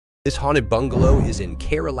This haunted bungalow is in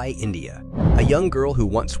Kerala, India. A young girl who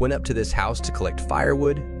once went up to this house to collect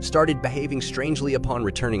firewood started behaving strangely upon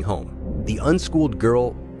returning home. The unschooled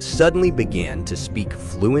girl suddenly began to speak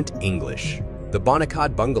fluent English. The Bonacaud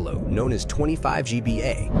Bangalow, known as 25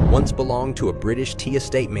 GBA, once belonged to a British tea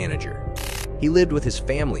estate manager. He lived with his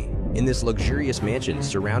family in this luxurious mansion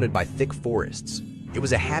surrounded by thick forests. It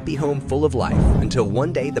was a happy home full of life until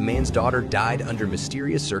one day the man's daughter died under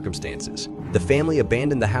mysterious circumstances. The family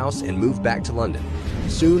abandoned the house and moved back to London.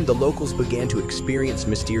 Soon, the locals began to experience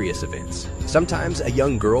mysterious events. Sometimes a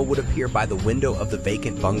young girl would appear by the window of the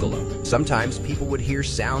vacant bungalow. Sometimes people would hear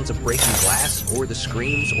sounds of breaking glass or the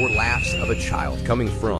screams or laughs of a child coming from